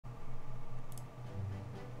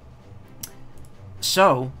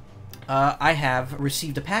So, I have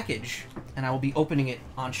received a package, and I will be opening it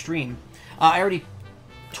on stream. I already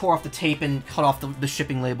tore off the tape and cut off the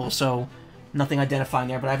shipping label, so nothing identifying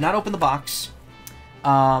there, but I have not opened the box.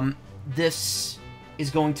 This is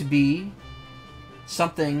going to be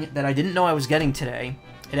something that I didn't know I was getting today.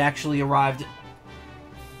 It actually arrived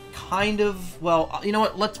kind of... Well, you know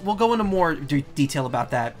what? We'll go into more detail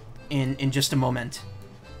about that in just a moment.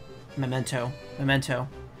 Memento.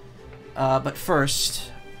 But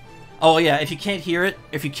first... Oh yeah, if you can't hear it,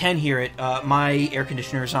 my air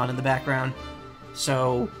conditioner is on in the background,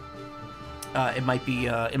 so there might be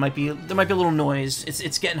a little noise.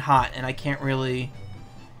 It's getting hot, and I can't really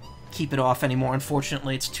keep it off anymore.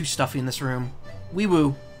 Unfortunately, it's too stuffy in this room. Wee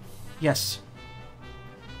woo, yes.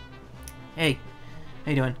 Hey, how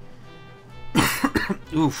you doing?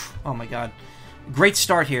 Oof! Oh my god, great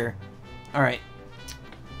start here. All right.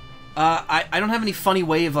 I don't have any funny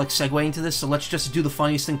way of, like, segueing to this, so let's just do the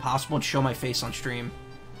funniest thing possible and show my face on stream.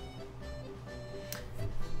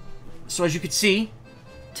 So, as you can see,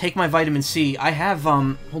 take my vitamin C. I have,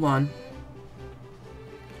 hold on.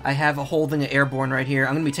 I have a whole thing of Airborne right here.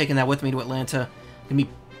 I'm gonna be taking that with me to Atlanta. I'm gonna be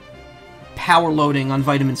power loading on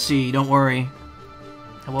vitamin C, don't worry.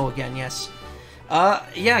 Hello again, yes.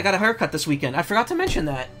 Yeah, I got a haircut this weekend. I forgot to mention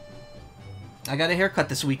that. I got a haircut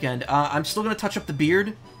this weekend. I'm still gonna touch up the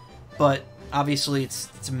beard. But obviously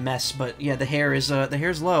it's a mess. But yeah, the hair's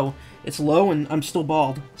low. It's low, and I'm still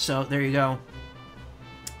bald. So there you go.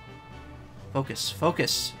 Focus.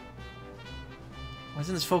 Why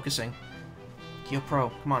isn't this focusing? Kyo Pro,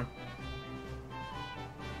 come on.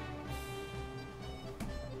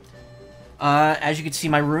 As you can see,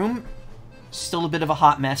 my room still a bit of a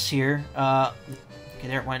hot mess here. Okay,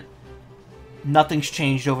 there it went. Nothing's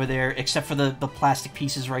changed over there except for the plastic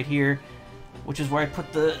pieces right here, which is where I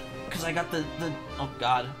put the. Because I got the oh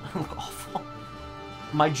god, I look awful.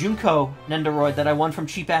 My Junko Nendoroid that I won from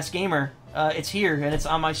Cheap Ass Gamer. It's here, and it's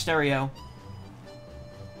on my stereo.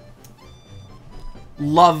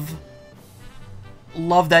 Love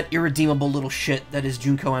that irredeemable little shit that is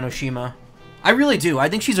Junko Enoshima. I really do. I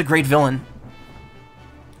think she's a great villain.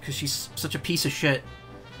 Because she's such a piece of shit.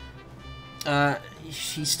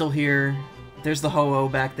 She's still here. There's the Ho-Oh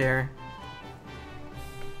back there.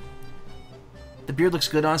 The beard looks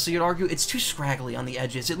good, honestly, you'd argue. It's too scraggly on the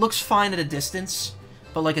edges. It looks fine at a distance,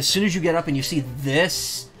 but, like, as soon as you get up and you see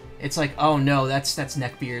this, it's like, oh no, that's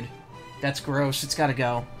neckbeard. That's gross. It's gotta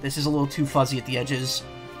go. This is a little too fuzzy at the edges.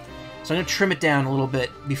 So I'm gonna trim it down a little bit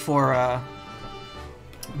before I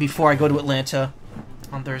go to Atlanta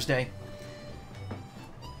on Thursday.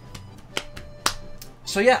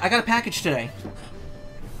 So yeah, I got a package today.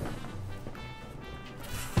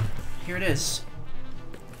 Here it is.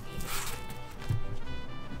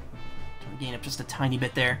 Gain up just a tiny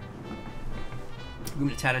bit there. Room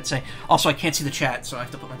to tat, I'd say. Also, I can't see the chat, so I have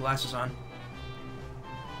to put my glasses on.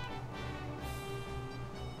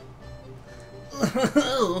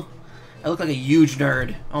 I look like a huge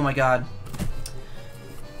nerd. Oh my god.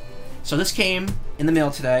 So this came in the mail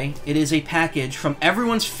today. It is a package from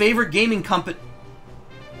everyone's favorite gaming company.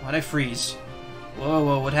 Why'd I freeze?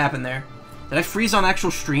 Whoa, what happened there? Did I freeze on actual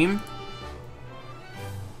stream?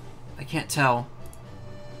 I can't tell.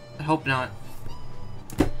 I hope not.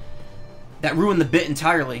 That ruined the bit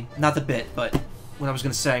entirely. Not the bit, but what I was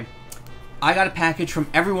going to say. I got a package from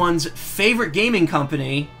everyone's favorite gaming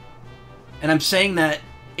company, and I'm saying that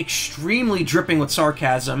extremely dripping with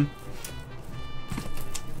sarcasm.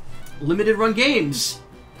 Limited Run Games.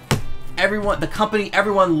 The company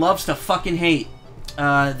everyone loves to fucking hate.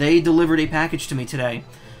 They delivered a package to me today.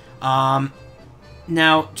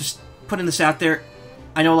 Now, just putting this out there,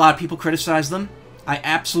 I know a lot of people criticize them. I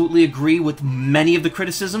absolutely agree with many of the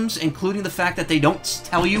criticisms, including the fact that they don't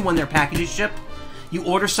tell you when their packages ship. You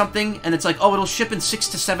order something, and it's like, oh, it'll ship in 6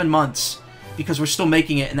 to 7 months, because we're still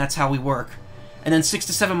making it, and that's how we work. And then 6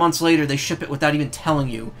 to 7 months later, they ship it without even telling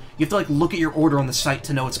you. You have to, like, look at your order on the site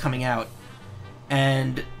to know it's coming out.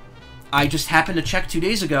 And I just happened to check 2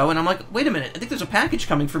 days ago, and I'm like, wait a minute, I think there's a package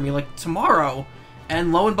coming for me, like, tomorrow.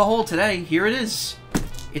 And lo and behold, today, here it is.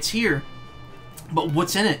 It's here. But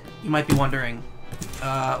what's in it, you might be wondering.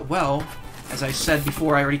 Well, as I said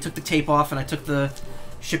before, I already took the tape off, and I took the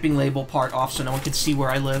shipping label part off so no one could see where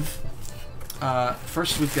I live.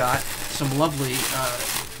 First we've got some lovely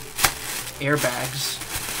airbags,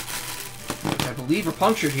 which I believe are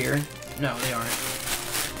punctured here. No, they aren't.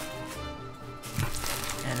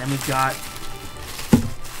 And then we've got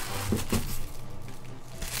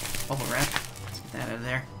bubble wrap. Let's get that out of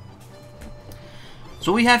there.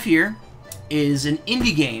 So what we have here is an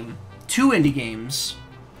indie game, 2 indie games,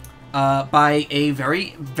 by a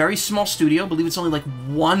very, very small studio. I believe it's only like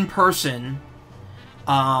one person.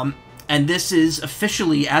 And this is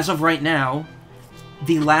officially, as of right now,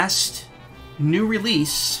 the last new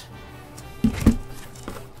release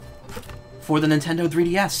for the Nintendo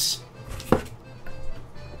 3DS.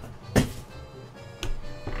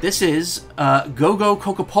 This is Go-Go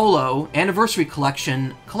Kokopolo Anniversary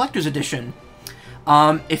Collection Collector's Edition.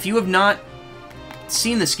 If you have not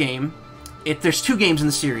seen this game, there's two games in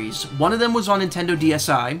the series. One of them was on Nintendo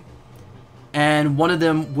DSi, and one of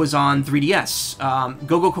them was on 3DS.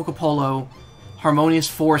 Go-Go Kokopolo Harmonious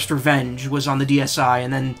Forest Revenge was on the DSi,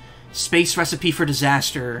 and then Space Recipe for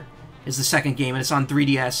Disaster is the second game, and it's on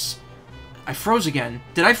 3DS. I froze again.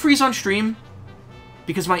 Did I freeze on stream?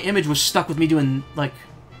 Because my image was stuck with me doing, like,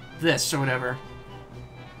 this or whatever.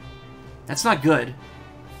 That's not good.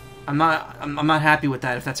 I'm not happy with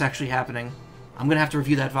that if that's actually happening. I'm gonna have to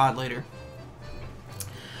review that VOD later.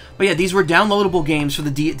 But yeah, these were downloadable games for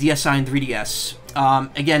the DSi and 3DS.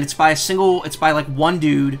 Again, it's by like one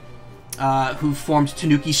dude who formed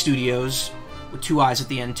Tanukii Studios, with two eyes at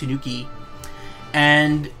the end, Tanukii.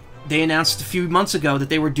 And they announced a few months ago that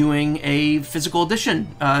they were doing a physical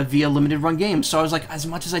edition via limited run games. So I was like, as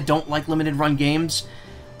much as I don't like limited run games,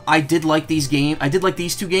 I did like these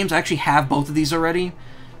two games. I actually have both of these already,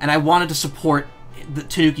 and I wanted to support the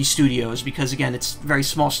Tanukii Studios because, again, it's a very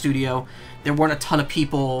small studio. There weren't a ton of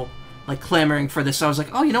people like clamoring for this, so I was like,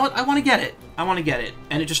 oh, you know what? I want to get it. I want to get it,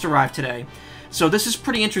 and it just arrived today. So this is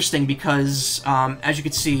pretty interesting because, as you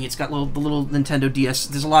can see, it's got the little Nintendo DS.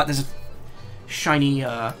 There's a shiny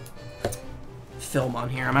film on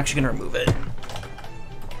here. I'm actually gonna remove it.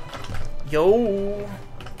 Yo.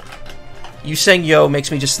 You saying yo makes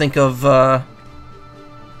me just think of,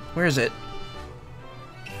 where is it?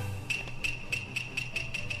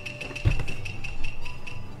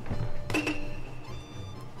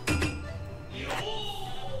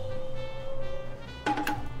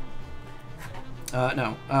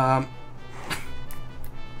 No. I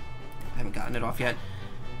haven't gotten it off yet.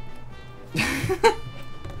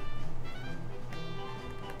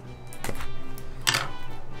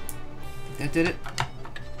 That did it?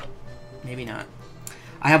 Maybe not.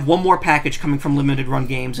 I have one more package coming from Limited Run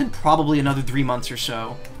Games in probably another 3 months or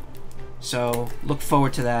so. So, look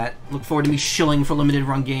forward to that. Look forward to me shilling for Limited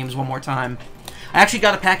Run Games one more time. I actually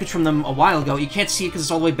got a package from them a while ago. You can't see it because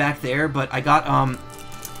it's all the way back there, but I got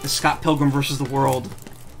the Scott Pilgrim vs. the World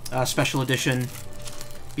Special Edition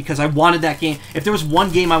because I wanted that game. If there was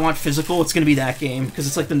one game I want physical, it's going to be that game because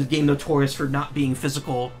it's like the game notorious for not being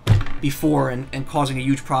physical before and causing a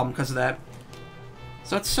huge problem because of that.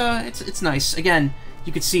 So it's nice. Again,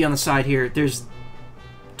 you can see on the side here, there's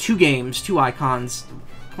two games, two icons.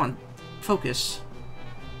 Come on, focus.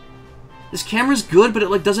 This camera's good, but it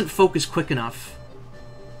like doesn't focus quick enough.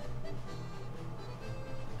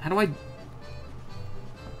 How do I...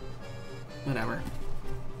 Whatever.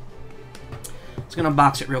 Let's gonna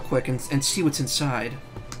unbox it real quick and see what's inside.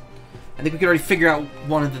 I think we could already figure out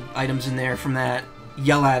one of the items in there from that.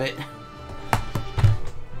 Yell at it.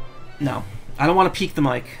 No. I don't want to peek the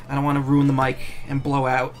mic. I don't want to ruin the mic and blow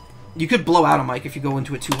out. You could blow out a mic if you go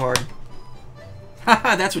into it too hard.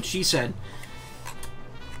 Haha, that's what she said.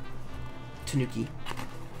 Tanukii.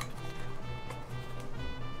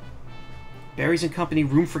 Berries and Company,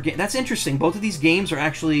 Room for Game. That's interesting. Both of these games are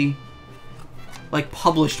actually like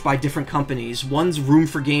published by different companies. One's Room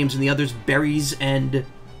for Games and the other's Berries and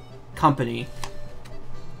Company.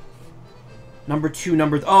 Number 2,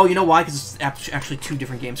 oh, you know why? Because it's actually two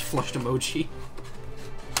different games. Flushed emoji.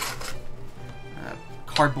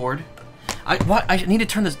 Cardboard. I need to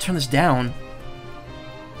turn this down.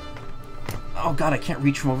 Oh god, I can't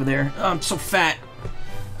reach from over there. Oh, I'm so fat.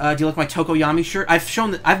 Do you like my Tokoyami shirt?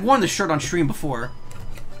 I've worn this shirt on stream before.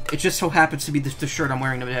 It just so happens to be the shirt I'm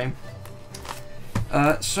wearing today.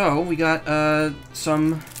 So we got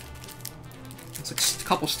some. It's like a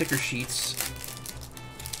couple sticker sheets.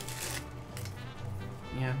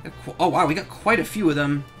 Yeah. Oh wow, we got quite a few of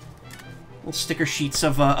them. Little sticker sheets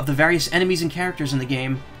of the various enemies and characters in the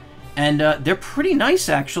game, and they're pretty nice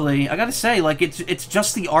actually. I gotta say, like it's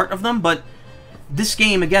just the art of them, but this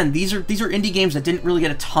game again, these are indie games that didn't really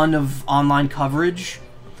get a ton of online coverage.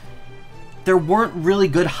 There weren't really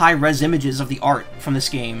good high-res images of the art from these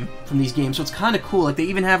games, so it's kind of cool. Like they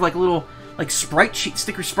even have like a little like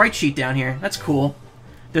sticker sprite sheet down here. That's cool.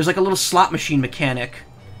 There's like a little slot machine mechanic.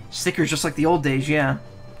 Stickers just like the old days, yeah.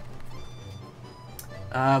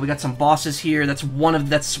 We got some bosses here. That's one of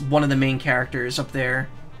the main characters up there.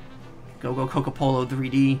 Go-Go Kokopolo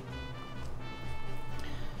 3D.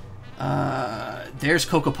 There's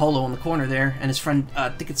Kokopolo in the corner there, and his friend, I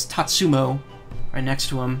think it's Tatsumo, right next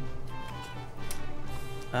to him.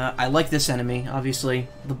 I like this enemy, obviously.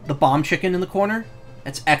 The bomb chicken in the corner.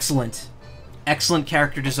 That's excellent. Excellent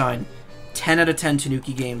character design. 10 out of 10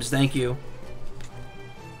 Tanukii games. Thank you.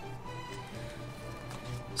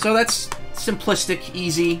 So that's simplistic,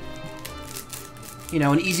 easy. You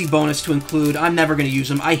know, an easy bonus to include. I'm never going to use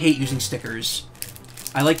them. I hate using stickers.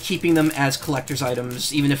 I like keeping them as collector's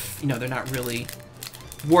items, even if, you know, they're not really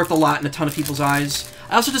worth a lot in a ton of people's eyes.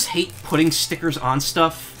 I also just hate putting stickers on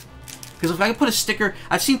stuff. Because if I can put a sticker...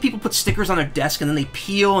 I've seen people put stickers on their desk and then they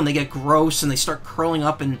peel and they get gross and they start curling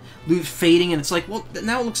up and fading, and it's like, well,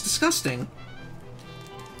 now it looks disgusting.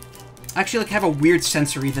 I actually have a weird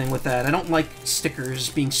sensory thing with that. I don't like stickers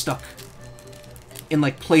being stuck in,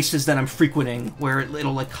 like, places that I'm frequenting where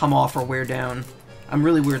it'll, like, come off or wear down. I'm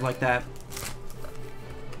really weird like that.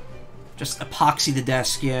 Just epoxy the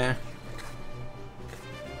desk, yeah.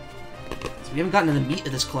 We haven't gotten to the meat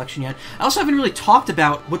of this collection yet. I also haven't really talked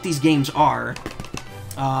about what these games are.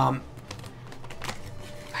 I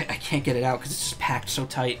can't get it out because it's just packed so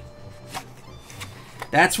tight.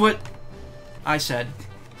 That's what I said.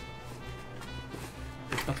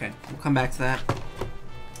 Okay, we'll come back to that.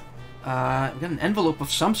 We've got an envelope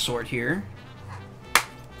of some sort here.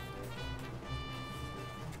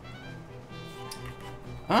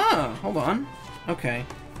 Ah, hold on. Okay.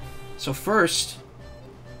 So first...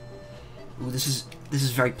 Ooh, this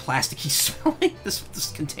is very plasticky smelling.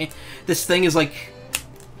 This thing is like,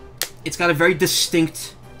 it's got a very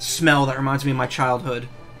distinct smell that reminds me of my childhood.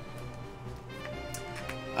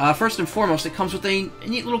 First and foremost, it comes with a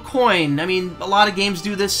neat little coin. I mean, a lot of games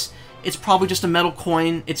do this. It's probably just a metal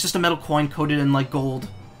coin. It's just a metal coin coated in like gold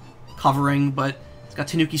covering, but it's got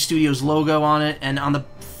Tanukii Studios logo on it, and on the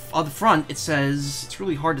front it says, it's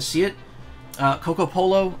really hard to see it,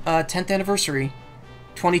 Kokopolo 10th anniversary.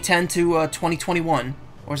 2010 to 2021.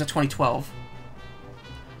 Or is that 2012?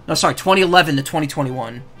 No, sorry, 2011 to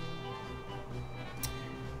 2021.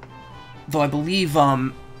 Though I believe,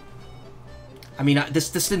 I mean,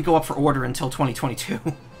 this didn't go up for order until 2022.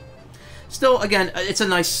 Still, again, it's a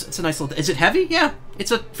nice little... Is it heavy? Yeah,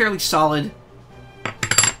 it's a fairly solid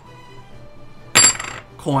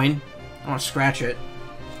coin. I want to scratch it.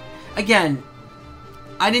 Again,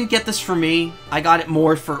 I didn't get this for me. I got it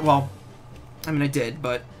more for, well... I mean, I did,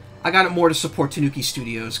 but I got it more to support Tanukii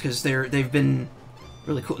Studios, because they've been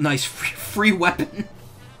really cool. Nice free weapon.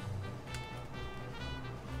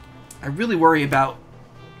 I really worry about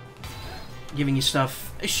giving you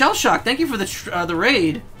stuff. Hey, Shell Shock, thank you for the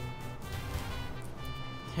raid.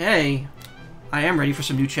 Hey, I am ready for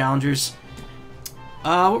some new challengers.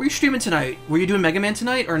 What were you streaming tonight? Were you doing Mega Man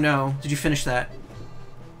tonight, or no? Did you finish that?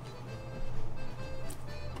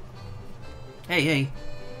 Hey.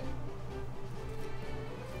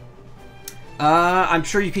 I'm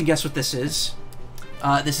sure you can guess what this is.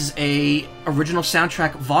 This is a original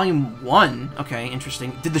soundtrack volume 1. Okay,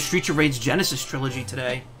 interesting. Did the Streets of Rage Genesis trilogy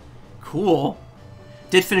today. Cool.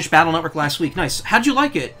 Did finish Battle Network last week. Nice. How'd you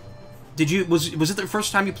like it? Did you was it the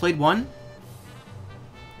first time you played 1?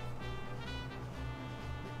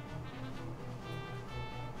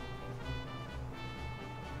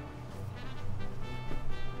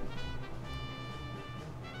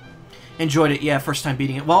 Enjoyed it. Yeah, first time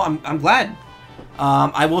beating it. Well, I'm glad.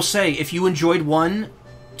 I will say, if you enjoyed 1,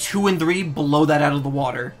 2 and 3 blow that out of the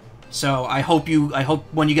water. So I hope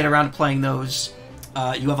when you get around to playing those,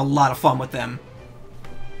 you have a lot of fun with them.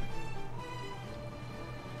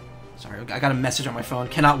 Sorry, I got a message on my phone.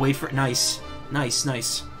 Cannot wait for it. Nice.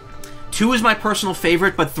 2 is my personal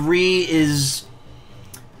favorite, but 3 is,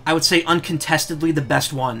 I would say, uncontestedly the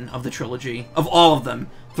best one of the trilogy. Of all of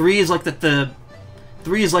them. 3 is like the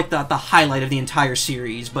 3 is like the highlight of the entire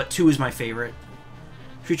series, but 2 is my favorite.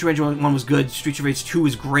 Streets of Rage 1 was good, Streets of Rage 2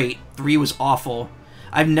 was great, 3 was awful.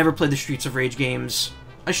 I've never played the Streets of Rage games.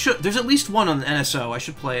 I should. There's at least one on the NSO, I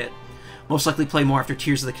should play it. Most likely play more after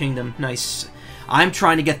Tears of the Kingdom. Nice. I'm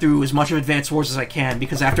trying to get through as much of Advance Wars as I can,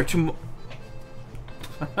 because after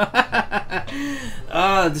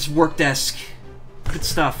this work desk. Good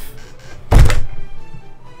stuff.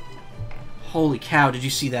 Holy cow, did you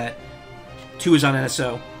see that? 2 is on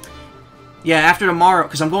NSO. Yeah, after tomorrow,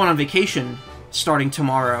 because I'm going on vacation starting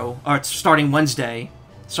tomorrow, or starting Wednesday,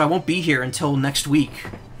 so I won't be here until next week.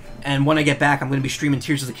 And when I get back, I'm going to be streaming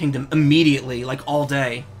Tears of the Kingdom immediately, like all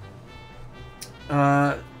day.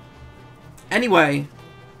 Anyway,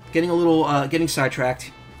 getting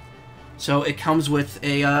sidetracked. So it comes with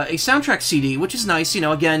a soundtrack CD, which is nice. You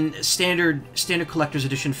know, again, standard collector's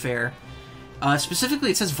edition fare.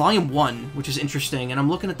 Specifically, it says Volume 1, which is interesting. And I'm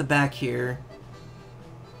looking at the back here.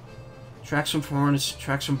 Tracks from performance,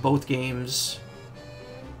 tracks from both games.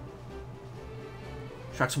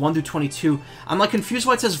 Tracks 1 through 22. I'm like confused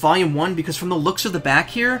why it says Volume 1, because from the looks of the back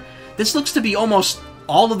here, this looks to be almost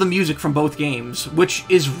all of the music from both games, which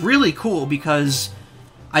is really cool because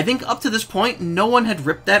I think up to this point, no one had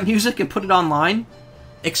ripped that music and put it online,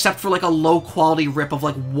 except for like a low-quality rip of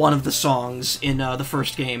like one of the songs in the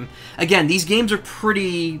first game. Again, these games are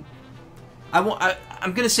pretty...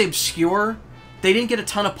 I'm gonna say obscure. They didn't get a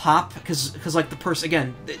ton of pop because like the person,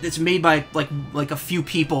 again, it's made by like a few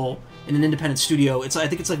people in an independent studio. I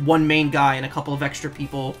think it's like one main guy and a couple of extra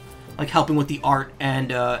people like helping with the art and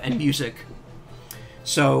music.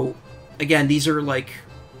 So again, these are like,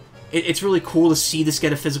 it's really cool to see this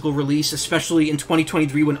get a physical release, especially in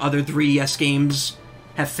 2023 when other 3DS games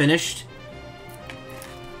have finished.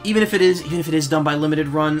 Even if it is done by limited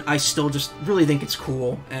run, I still just really think it's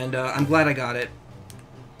cool, and I'm glad I got it.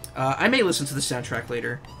 I may listen to the soundtrack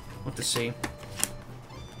later. We'll have to see.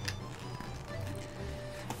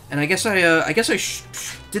 And I guess I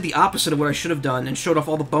did the opposite of what I should have done and showed off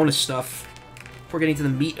all the bonus stuff before getting to the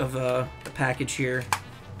meat of the package here.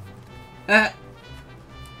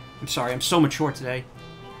 I'm sorry, I'm so mature today.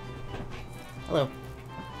 Hello.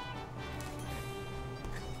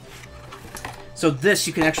 So this,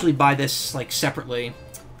 you can actually buy this, like, separately.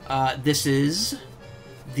 This is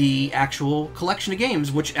the actual collection of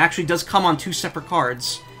games, which actually does come on 2 separate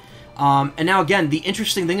cards. And now, again, the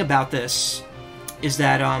interesting thing about this is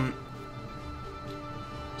that,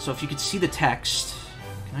 so if you could see the text...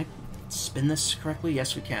 Can I spin this correctly?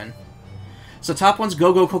 Yes, we can. So top one's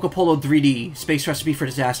Go-Go Kokopolo 3D, Space Recipe for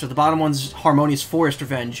Disaster. The bottom one's Harmonious Forest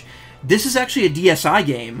Revenge. This is actually a DSi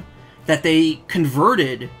game that they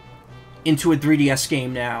converted into a 3DS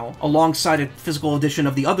game now, alongside a physical edition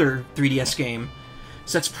of the other 3DS game.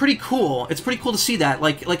 So that's pretty cool. It's pretty cool to see that.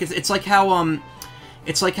 It's like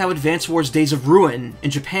how Advance Wars Days of Ruin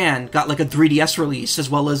in Japan got like a 3DS release,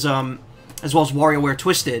 as well as WarioWare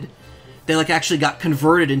Twisted. They like actually got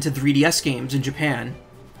converted into 3DS games in Japan.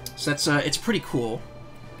 So that's it's pretty cool.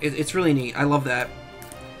 It's really neat. I love that.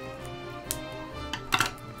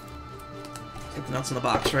 Something else in the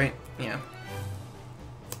box, right? Yeah.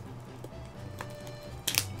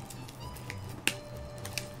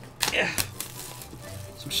 Yeah.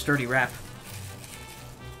 Some sturdy wrap.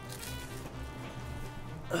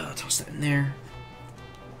 Toss that in there.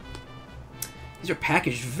 These are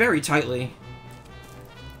packaged very tightly.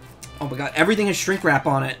 Oh my god, everything has shrink wrap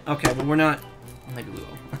on it. Okay, but we're not... Maybe we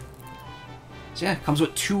will. So yeah, comes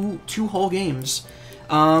with two whole games.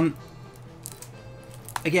 Again,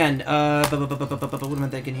 what am I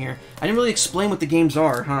thinking here? I didn't really explain what the games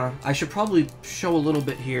are, huh? I should probably show a little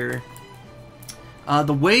bit here.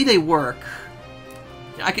 The way they work...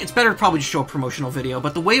 it's better to probably just show a promotional video,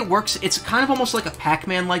 but the way it works, it's kind of almost like a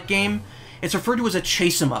Pac-Man-like game. It's referred to as a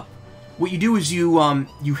chase-em-up. What you do is you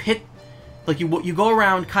hit... Like, you go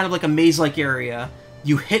around kind of like a maze-like area,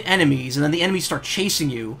 you hit enemies, and then the enemies start chasing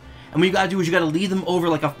you. And what you gotta do is you gotta lead them over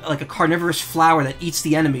like a carnivorous flower that eats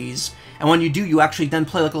the enemies. And when you do, you actually then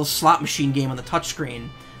play like a little slot machine game on the touchscreen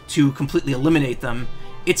to completely eliminate them.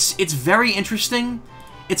 It's very interesting.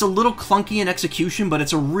 It's a little clunky in execution, but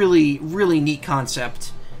it's a really, really neat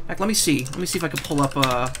concept. In fact, let me see if I can pull up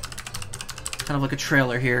kind of like a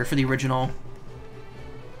trailer here for the original.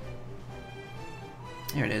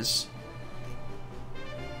 There it is.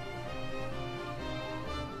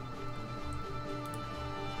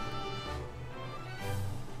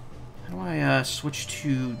 How do I switch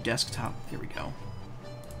to desktop? Here we go.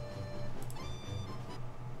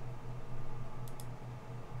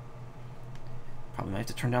 Probably might have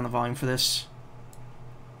to turn down the volume for this.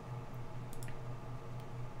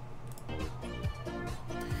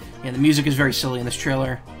 Yeah, the music is very silly in this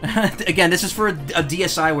trailer. Again, this is for a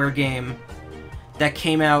DSiWare game that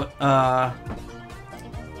came out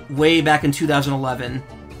way back in 2011.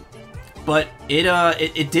 But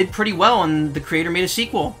it did pretty well, and the creator made a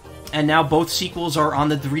sequel. And now both sequels are on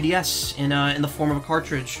the 3DS in the form of a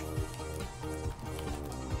cartridge.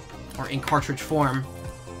 Or in cartridge form.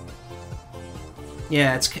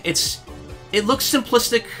 Yeah, it looks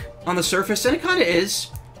simplistic on the surface, and it kind of is,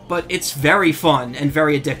 but it's very fun and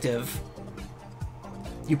very addictive.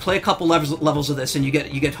 You play a couple levels of this, and you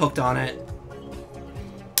get hooked on it.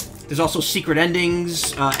 There's also secret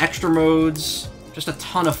endings, extra modes, just a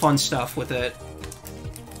ton of fun stuff with it.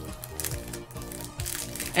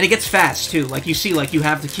 And it gets fast, too. Like, you see, like, you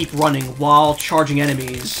have to keep running while charging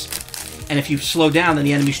enemies. And if you slow down, then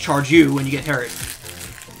the enemies charge you, and you get hurt.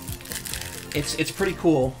 It's pretty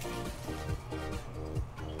cool.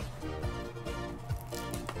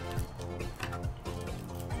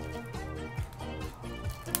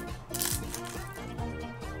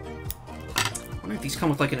 I wonder if these come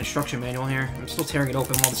with like an instruction manual here. I'm still tearing it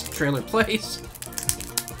open while this trailer plays.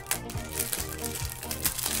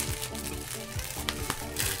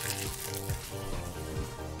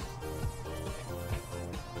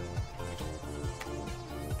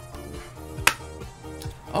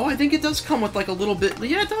 Oh, I think it does come with like a little bit.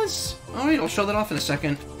 Yeah, it does. All right, I'll show that off in a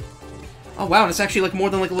second. Oh wow, and it's actually like more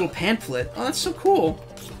than like a little pamphlet. Oh, that's so cool.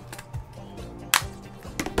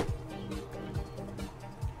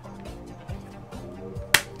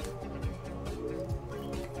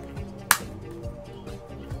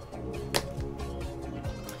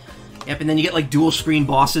 Yep, and then you get like dual screen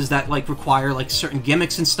bosses that like require like certain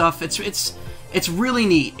gimmicks and stuff. It's really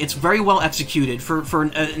neat. It's very well executed for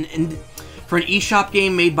an eShop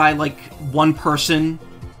game made by like one person.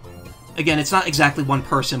 Again, it's not exactly one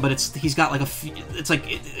person, but he's got like it's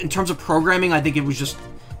like in terms of programming, I think it was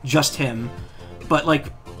just him. But like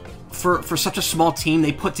for such a small team,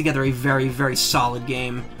 they put together a very, very solid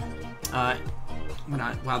game.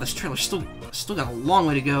 Wow, this trailer still got a long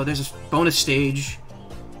way to go. There's this bonus stage.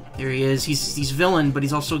 There he is. He's villain, but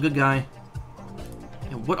he's also a good guy.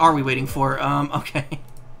 Yeah, what are we waiting for? Okay.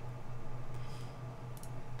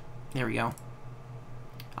 There we go.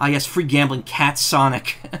 Ah, yes, free gambling. Cat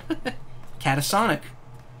Sonic. Catasonic.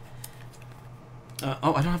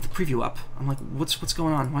 Oh, I don't have the preview up. I'm like, what's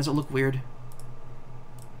going on? Why does it look weird?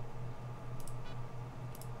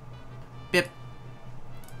 Bip.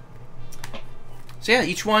 So yeah,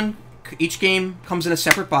 each game comes in a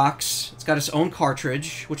separate box. It's got its own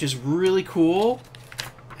cartridge, which is really cool.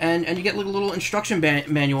 And you get like a little instruction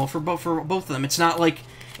manual for both of them. It's not like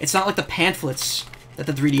the pamphlets that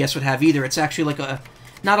the 3DS would have either. It's actually like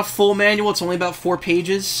not a full manual. It's only about 4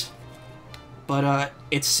 pages. But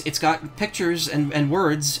it's got pictures and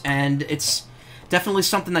words, and it's definitely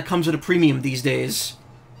something that comes at a premium these days.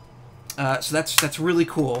 So that's really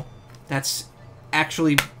cool. That's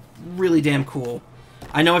actually really damn cool.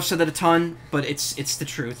 I know I've said that a ton, but it's the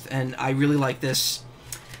truth, and I really like this.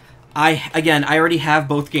 I already have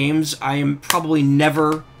both games. I am probably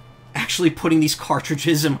never actually putting these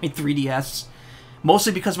cartridges in my 3DS.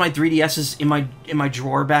 Mostly because my 3DS is in my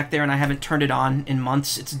drawer back there, and I haven't turned it on in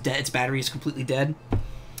months. It's dead. Its battery is completely dead.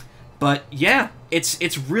 But yeah,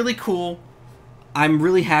 it's really cool. I'm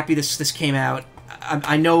really happy this came out.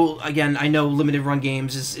 I know limited run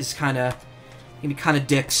games is kind of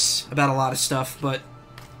dicks about a lot of stuff, but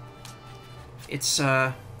it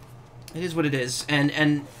is what it is.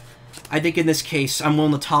 And I think in this case, I'm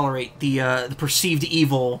willing to tolerate the perceived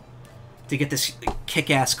evil to get this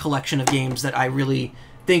kick-ass collection of games that I really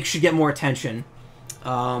think should get more attention.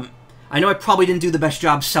 I know I probably didn't do the best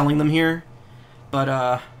job selling them here,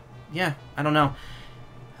 but yeah, I don't know.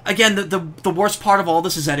 Again, the worst part of all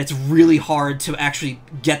this is that it's really hard to actually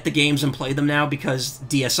get the games and play them now because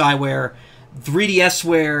DSiware,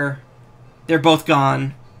 3DSware, they're both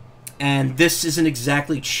gone, and this isn't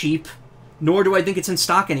exactly cheap, nor do I think it's in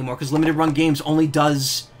stock anymore because Limited Run Games only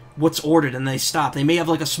does what's ordered and they stop. They may have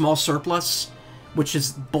like a small surplus, which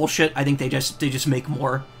is bullshit. I think they just make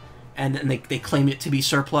more and they claim it to be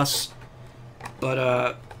surplus.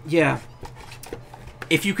 But yeah,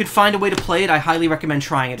 if you could find a way to play it, I highly recommend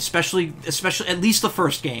trying it, especially at least the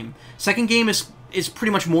first game. Second game is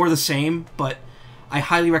pretty much more the same, but I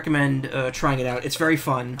highly recommend trying it out. It's very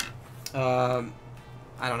fun. I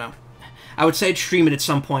don't know. I would say I'd stream it at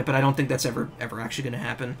some point, but I don't think that's ever actually going to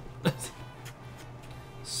happen.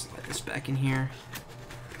 Slide this back in here.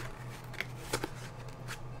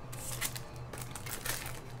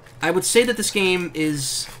 I would say that this game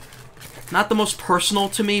is not the most personal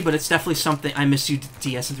to me, but it's definitely something... I miss you,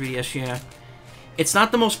 DS and 3DS, yeah. It's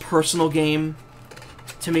not the most personal game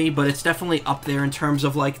to me, but it's definitely up there in terms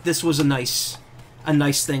of, like, this was a nice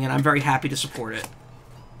thing, and I'm very happy to support it.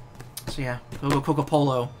 So yeah,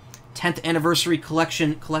 Kokopolo, 10th Anniversary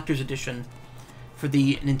Collector's Edition for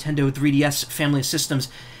the Nintendo 3DS family of systems.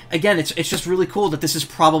 Again, it's just really cool that this is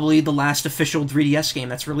probably the last official 3DS game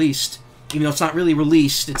that's released. Even though it's not really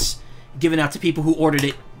released, it's given out to people who ordered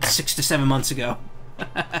it 6 to 7 months ago.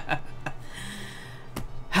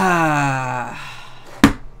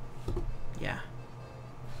 Yeah.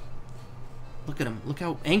 Look at him. Look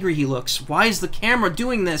how angry he looks. Why is the camera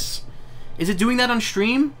doing this? Is it doing that on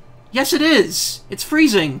stream? Yes, it is. It's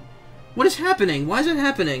freezing. What is happening? Why is it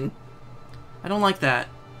happening? I don't like that.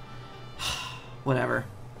 Whatever.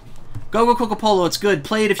 Go Kokopolo. It's good.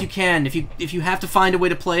 Play it if you can. If you have to find a way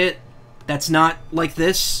to play it that's not like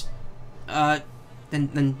this,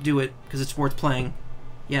 then do it because it's worth playing.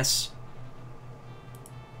 Yes.